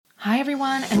Hi,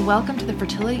 everyone, and welcome to the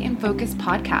Fertility in Focus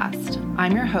podcast.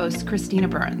 I'm your host, Christina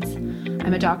Burns.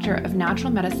 I'm a doctor of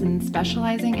natural medicine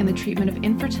specializing in the treatment of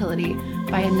infertility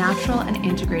via natural and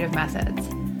integrative methods.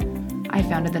 I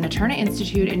founded the Naturna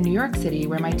Institute in New York City,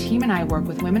 where my team and I work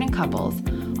with women and couples,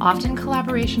 often in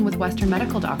collaboration with Western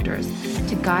medical doctors,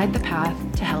 to guide the path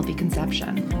to healthy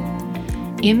conception.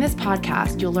 In this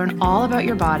podcast, you'll learn all about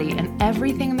your body and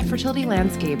everything in the fertility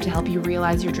landscape to help you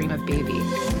realize your dream of baby.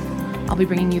 I'll be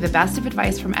bringing you the best of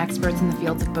advice from experts in the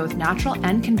fields of both natural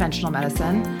and conventional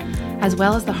medicine, as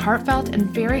well as the heartfelt and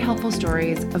very helpful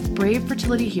stories of brave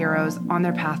fertility heroes on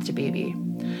their path to baby.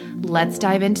 Let's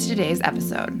dive into today's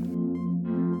episode.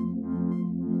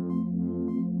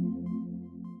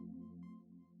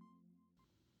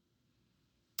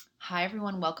 Hi,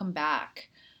 everyone. Welcome back.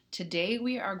 Today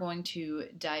we are going to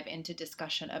dive into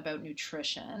discussion about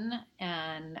nutrition,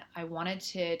 and I wanted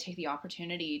to take the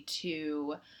opportunity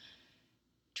to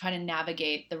try to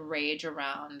navigate the rage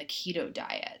around the keto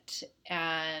diet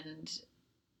and,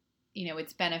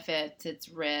 its benefits, its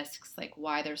risks, like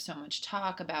why there's so much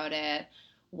talk about it,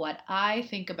 what I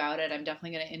think about it. I'm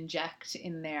definitely going to inject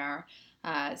in there.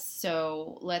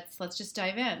 So let's just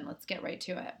dive in. Let's get right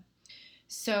to it.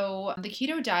 So the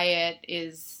keto diet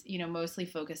is, mostly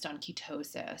focused on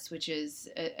ketosis, which is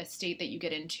a state that you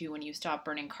get into when you stop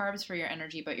burning carbs for your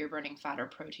energy, but you're burning fat or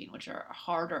protein, which are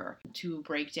harder to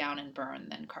break down and burn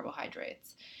than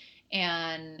carbohydrates.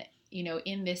 And,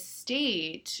 in this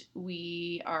state,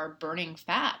 we are burning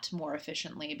fat more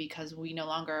efficiently because we no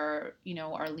longer,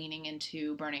 are leaning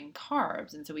into burning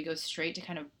carbs. And so we go straight to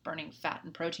kind of burning fat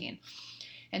and protein.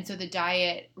 And so the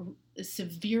diet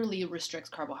severely restricts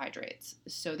carbohydrates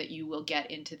so that you will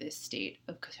get into this state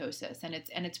of ketosis.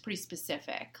 And it's pretty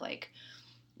specific, like,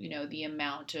 the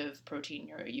amount of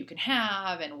protein you can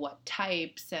have and what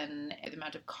types and the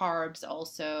amount of carbs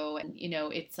also. And,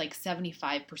 it's like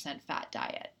 75% fat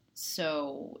diet.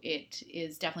 So it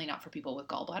is definitely not for people with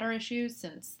gallbladder issues,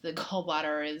 since the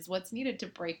gallbladder is what's needed to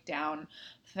break down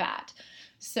fat.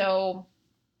 So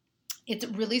it's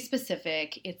really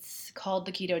specific. It's called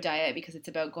the keto diet because it's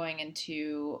about going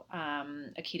into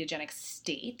a ketogenic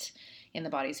state in the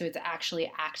body. So it's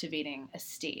actually activating a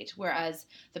state. Whereas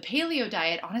the paleo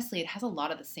diet, honestly, it has a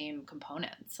lot of the same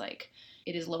components. Like,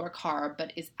 it is lower carb,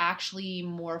 but is actually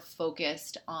more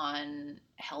focused on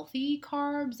healthy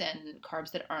carbs and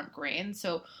carbs that aren't grains.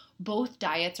 So both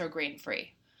diets are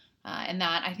grain-free. And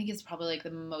that, I think, is probably like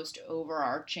the most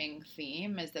overarching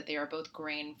theme, is that they are both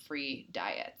grain-free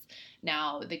diets.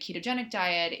 Now, the ketogenic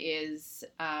diet is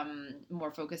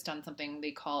more focused on something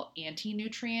they call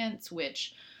anti-nutrients,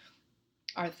 which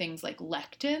are things like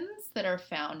lectins that are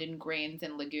found in grains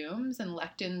and legumes. And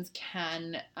lectins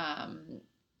can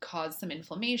cause some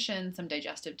inflammation, some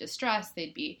digestive distress.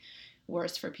 They'd be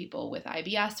worse for people with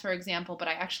IBS, for example. But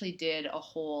I actually did a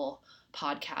whole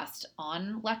podcast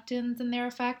on lectins and their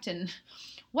effect. And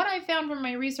what I found from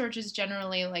my research is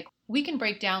generally, like, we can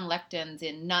break down lectins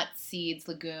in nuts, seeds,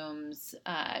 legumes,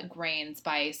 grains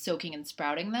by soaking and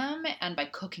sprouting them and by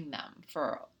cooking them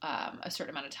for a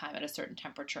certain amount of time at a certain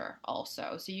temperature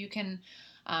also. So you can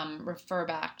refer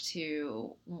back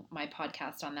to my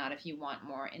podcast on that if you want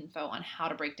more info on how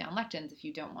to break down lectins if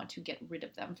you don't want to get rid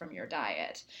of them from your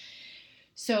diet.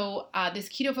 So this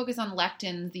keto focus on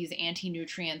lectins, these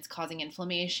anti-nutrients causing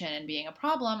inflammation and being a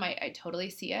problem, I totally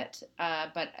see it.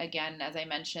 But again, as I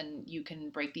mentioned, you can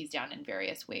break these down in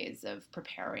various ways of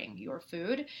preparing your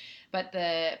food. But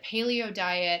the paleo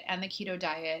diet and the keto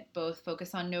diet both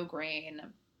focus on no grain.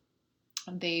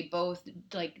 They both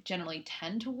generally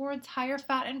tend towards higher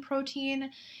fat and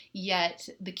protein, yet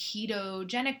the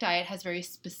ketogenic diet has very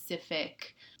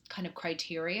specific kind of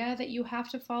criteria that you have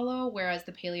to follow, whereas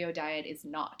the paleo diet is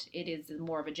not. It is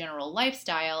more of a general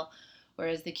lifestyle,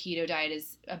 whereas the keto diet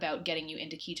is about getting you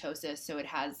into ketosis. So it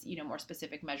has, more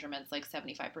specific measurements like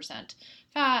 75%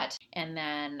 fat and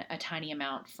then a tiny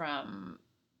amount from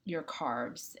your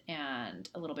carbs and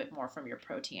a little bit more from your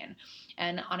protein.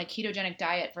 And on a ketogenic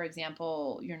diet, for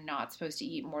example, you're not supposed to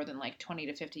eat more than like 20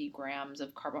 to 50 grams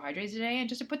of carbohydrates a day. And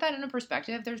just to put that into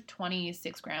perspective, there's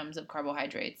 26 grams of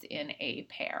carbohydrates in a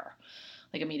pear,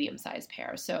 like a medium-sized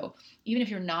pear. So even if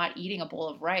you're not eating a bowl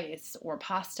of rice or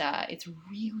pasta, it's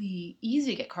really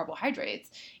easy to get carbohydrates.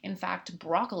 In fact,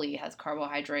 broccoli has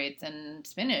carbohydrates and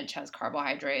spinach has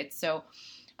carbohydrates. So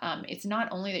it's not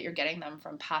only that you're getting them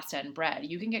from pasta and bread.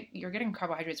 You're getting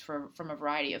carbohydrates from a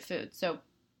variety of foods. So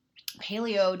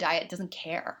paleo diet doesn't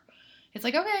care. It's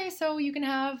like, okay, so you can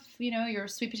have, your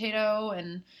sweet potato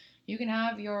and You can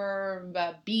have your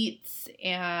beets,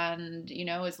 and,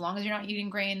 as long as you're not eating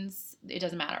grains, it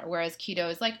doesn't matter. Whereas keto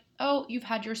is like, oh, you've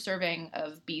had your serving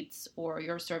of beets or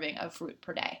your serving of fruit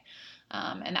per day,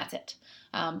 and that's it.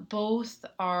 Both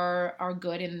are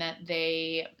good in that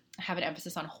they have an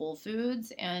emphasis on whole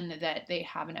foods and that they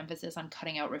have an emphasis on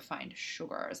cutting out refined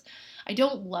sugars. I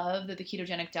don't love that the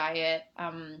ketogenic diet,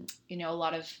 a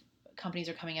lot of companies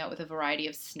are coming out with a variety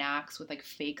of snacks with like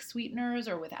fake sweeteners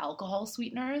or with alcohol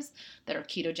sweeteners that are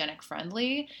ketogenic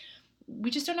friendly. We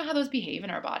just don't know how those behave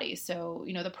in our bodies. So,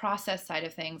 the process side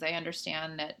of things, I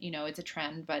understand that, it's a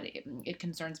trend, but it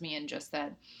concerns me in just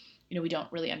that, we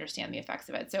don't really understand the effects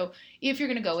of it. So if you're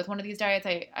going to go with one of these diets,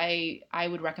 I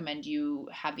would recommend you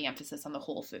have the emphasis on the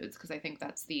whole foods, because I think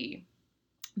that's the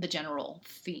general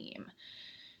theme.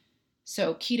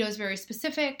 So keto is very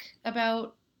specific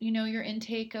about, your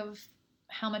intake of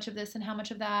how much of this and how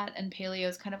much of that. And paleo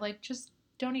is kind of like, just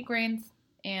don't eat grains.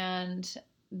 And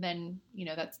then,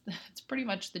 that's pretty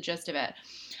much the gist of it.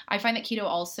 I find that keto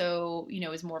also,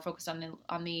 is more focused on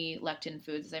the lectin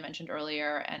foods, as I mentioned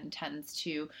earlier, and tends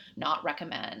to not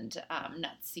recommend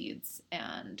nuts, seeds,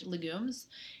 and legumes.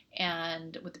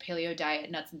 And with the paleo diet,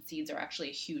 nuts and seeds are actually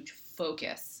a huge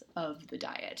focus of the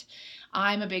diet.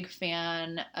 I'm a big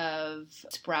fan of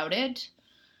sprouted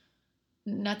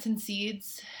nuts and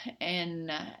seeds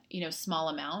in small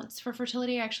amounts for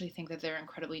fertility. I actually think that they're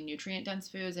incredibly nutrient dense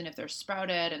foods, and if they're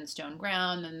sprouted and stone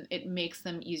ground, then it makes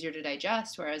them easier to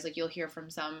digest. Whereas like you'll hear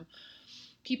from some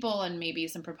people and maybe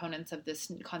some proponents of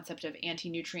this concept of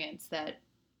anti-nutrients that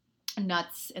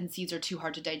nuts and seeds are too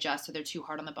hard to digest, so they're too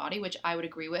hard on the body, which I would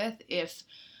agree with if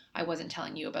I wasn't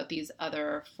telling you about these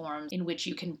other forms in which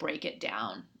you can break it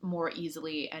down more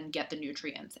easily and get the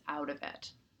nutrients out of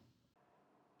it.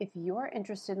 If you're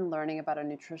interested in learning about a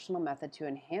nutritional method to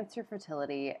enhance your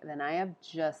fertility, then I have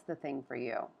just the thing for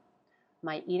you.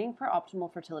 My Eating for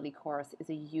Optimal Fertility course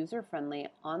is a user-friendly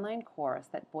online course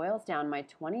that boils down my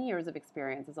 20 years of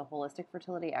experience as a holistic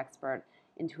fertility expert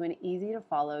into an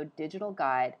easy-to-follow digital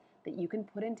guide that you can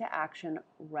put into action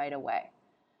right away.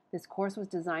 This course was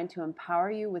designed to empower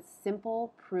you with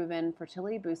simple, proven,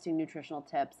 fertility-boosting nutritional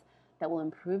tips that will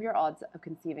improve your odds of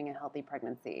conceiving a healthy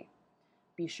pregnancy.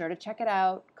 Be sure to check it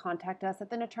out. Contact us at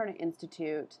the Naturna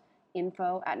Institute,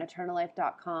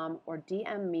 info@naturnalife.com, or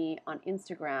DM me on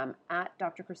Instagram at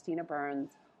Dr. Christina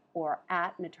Burns or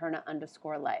at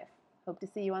Naturna_life. Hope to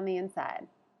see you on the inside.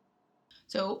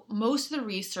 So most of the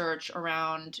research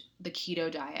around the keto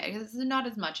diet, this is not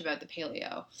as much about the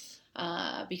paleo,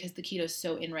 because the keto is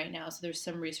so in right now. So there's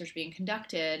some research being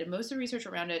conducted. Most of the research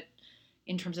around it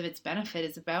in terms of its benefit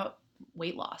is about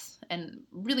weight loss, and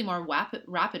really more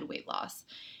rapid weight loss.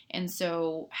 And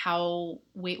so how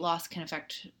weight loss can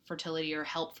affect fertility or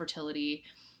help fertility,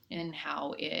 and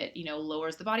how it,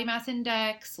 lowers the body mass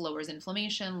index, lowers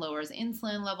inflammation, lowers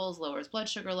insulin levels, lowers blood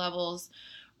sugar levels.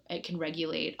 It can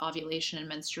regulate ovulation and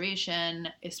menstruation,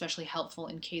 especially helpful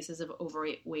in cases of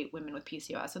overweight women with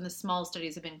PCOS. When the small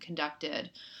studies have been conducted,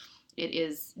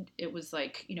 it was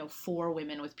like, 4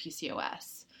 women with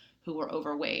PCOS who were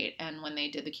overweight, and when they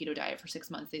did the keto diet for 6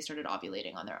 months, they started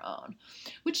ovulating on their own,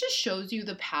 which just shows you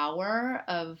the power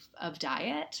of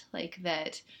diet, like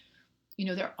that,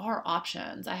 there are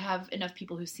options. I have enough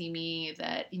people who see me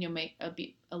that, may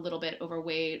be a little bit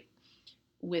overweight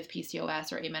with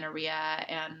PCOS or amenorrhea,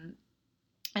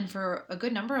 and for a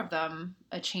good number of them,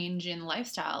 a change in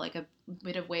lifestyle, like a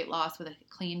bit of weight loss with a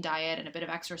clean diet and a bit of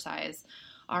exercise,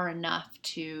 are enough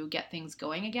to get things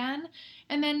going again.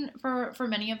 And then for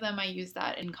many of them, I use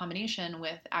that in combination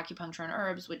with acupuncture and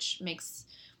herbs, which makes,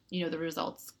 the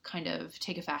results kind of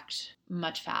take effect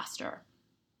much faster.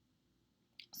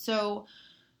 So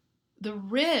the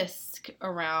risk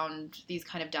around these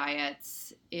kind of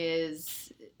diets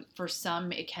is, for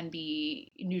some, it can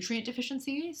be nutrient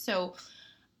deficiency. So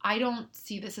I don't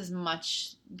see this as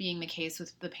much being the case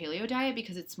with the paleo diet,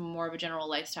 because it's more of a general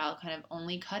lifestyle, kind of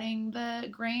only cutting the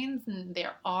grains, and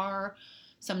there are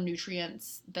some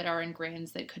nutrients that are in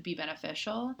grains that could be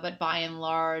beneficial, but by and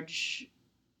large,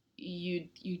 you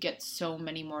get so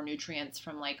many more nutrients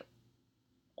from like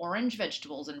orange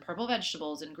vegetables and purple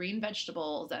vegetables and green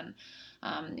vegetables, and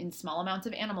in small amounts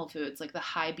of animal foods, like the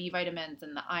high B vitamins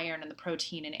and the iron and the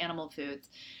protein in animal foods.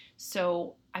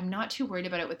 So I'm not too worried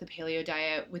about it with the paleo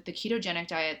diet. With the ketogenic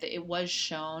diet, it was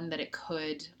shown that it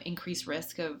could increase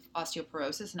risk of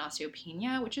osteoporosis and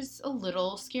osteopenia, which is a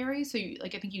little scary. So I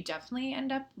think you definitely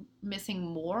end up missing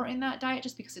more in that diet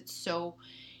just because it's so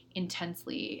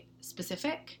intensely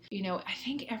specific. I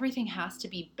think everything has to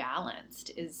be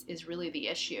balanced is really the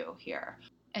issue here.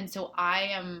 And so I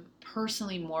am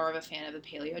personally more of a fan of the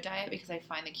paleo diet because I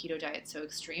find the keto diet so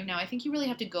extreme. Now, I think you really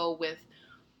have to go with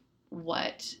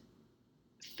what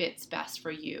fits best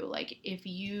for you. Like, if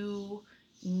you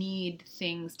need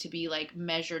things to be like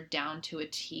measured down to a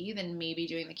T, then maybe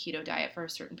doing the keto diet for a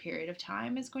certain period of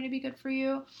time is going to be good for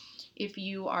you. If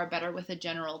you are better with a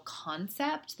general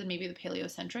concept, then maybe the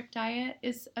paleocentric diet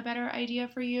is a better idea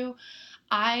for you.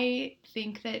 I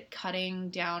think that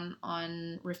cutting down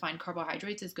on refined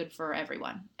carbohydrates is good for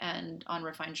everyone, and on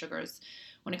refined sugars.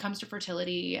 When it comes to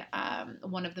fertility,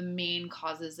 one of the main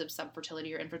causes of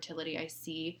subfertility or infertility I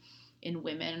see in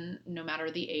women, no matter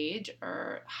the age,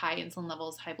 are high insulin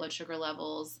levels, high blood sugar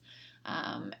levels,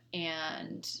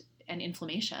 and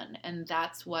inflammation. And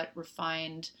that's what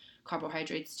refined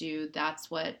carbohydrates do. That's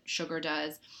what sugar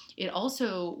does. It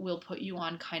also will put you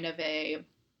on kind of a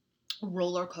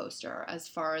roller coaster as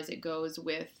far as it goes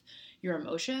with your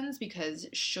emotions, because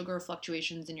sugar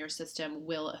fluctuations in your system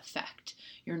will affect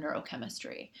your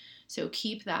neurochemistry. So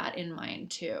keep that in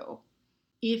mind too.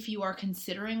 If you are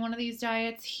considering one of these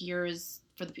diets, these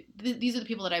are the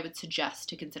people that I would suggest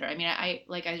to consider. I mean,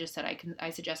 like I just said, I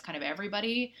suggest kind of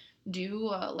everybody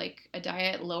do like a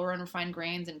diet lower in refined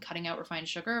grains and cutting out refined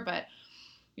sugar. But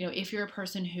if you're a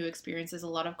person who experiences a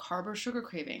lot of carb or sugar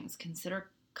cravings, consider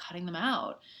cutting them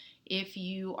out. If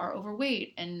you are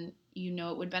overweight and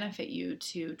it would benefit you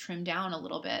to trim down a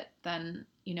little bit, then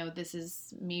this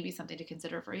is maybe something to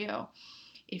consider for you.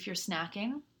 If you're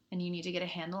snacking and you need to get a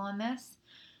handle on this,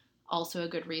 also a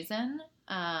good reason.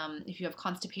 If you have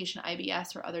constipation,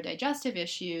 IBS, or other digestive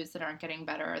issues that aren't getting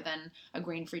better, then a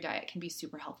grain-free diet can be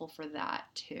super helpful for that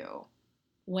too.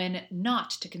 When not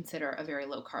to consider a very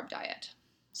low-carb diet.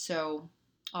 So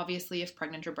obviously, if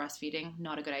pregnant or breastfeeding,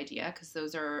 not a good idea, because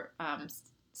those are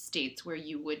states where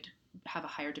you would have a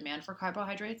higher demand for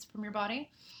carbohydrates from your body.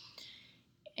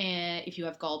 And if you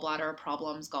have gallbladder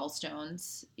problems,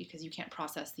 gallstones, because you can't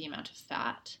process the amount of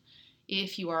fat.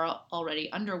 If you are already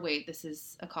underweight, this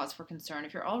is a cause for concern.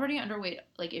 If you're already underweight,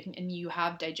 and you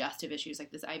have digestive issues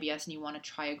like this IBS and you want to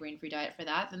try a grain-free diet for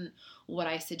that, then what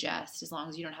I suggest, as long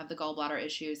as you don't have the gallbladder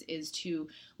issues, is to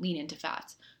lean into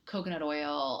fats. Coconut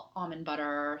oil, almond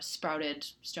butter, sprouted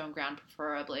stone ground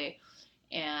preferably,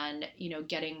 and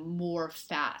getting more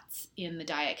fats in the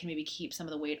diet can maybe keep some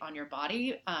of the weight on your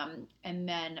body. And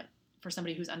then for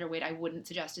somebody who's underweight, I wouldn't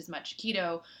suggest as much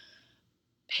keto.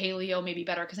 Paleo may be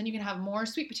better, because then you can have more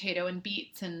sweet potato and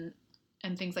beets and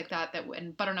things like that,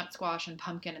 and butternut squash and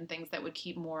pumpkin and things that would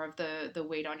keep more of the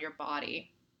weight on your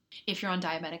body. If you're on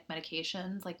diabetic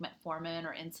medications like metformin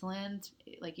or insulin,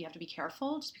 you have to be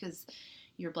careful, just because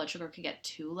your blood sugar could get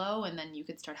too low and then you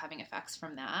could start having effects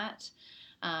from that.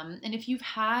 And if you've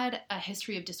had a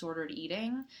history of disordered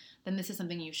eating, then this is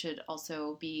something you should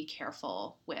also be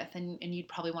careful with, and you'd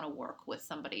probably want to work with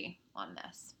somebody on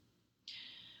this.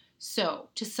 So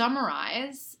to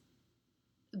summarize,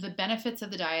 the benefits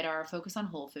of the diet are focus on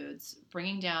whole foods,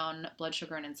 bringing down blood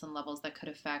sugar and insulin levels that could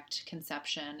affect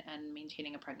conception and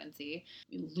maintaining a pregnancy,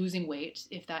 losing weight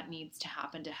if that needs to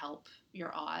happen to help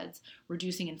your odds,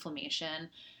 reducing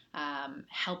inflammation,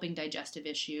 helping digestive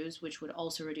issues, which would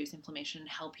also reduce inflammation and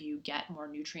help you get more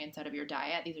nutrients out of your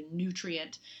diet. These are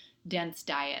nutrient-dense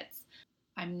diets.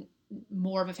 I'm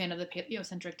more of a fan of the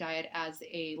paleocentric diet as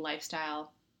a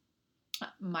lifestyle.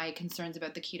 My concerns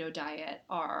about the keto diet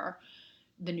are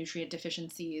the nutrient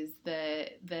deficiencies,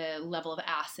 the level of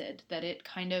acid that it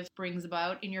kind of brings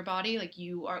about in your body. Like,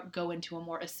 you go into a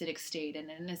more acidic state,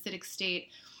 and in an acidic state,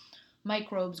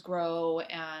 microbes grow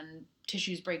and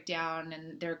tissues break down,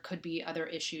 and there could be other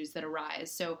issues that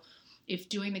arise. So if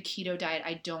doing the keto diet,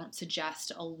 I don't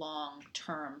suggest a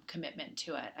long-term commitment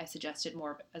to it. I suggest it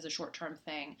more as a short-term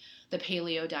thing. The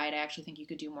paleo diet, I actually think you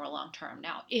could do more long-term.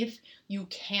 Now, if you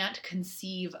can't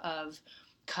conceive of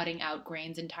cutting out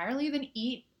grains entirely, then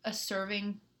eat a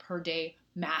serving per day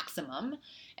maximum,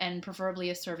 and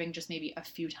preferably a serving just maybe a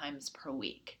few times per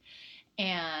week.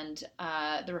 And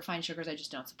the refined sugars I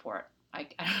just don't support.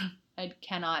 I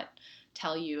cannot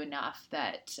tell you enough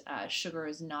that sugar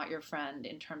is not your friend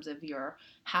in terms of your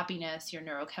happiness, your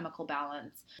neurochemical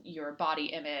balance, your body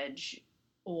image,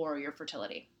 or your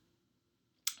fertility.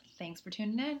 Thanks for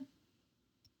tuning in.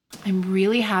 I'm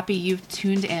really happy you've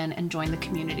tuned in and joined the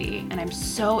community, and I'm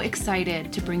so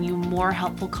excited to bring you more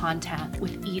helpful content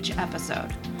with each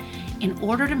episode. In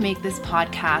order to make this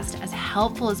podcast as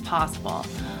helpful as possible,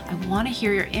 I want to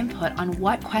hear your input on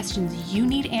what questions you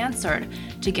need answered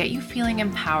to get you feeling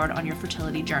empowered on your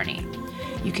fertility journey.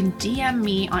 You can DM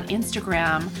me on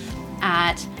Instagram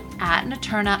at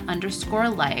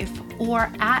 @Naturna_life or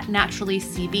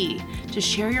 @NaturallyCB to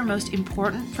share your most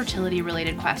important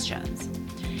fertility-related questions.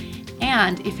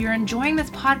 And if you're enjoying this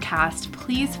podcast,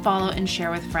 please follow and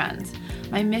share with friends.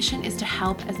 My mission is to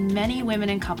help as many women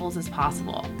and couples as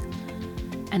possible.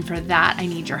 And for that, I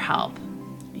need your help.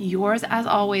 Yours, as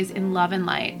always, in love and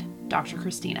light, Dr.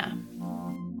 Christina.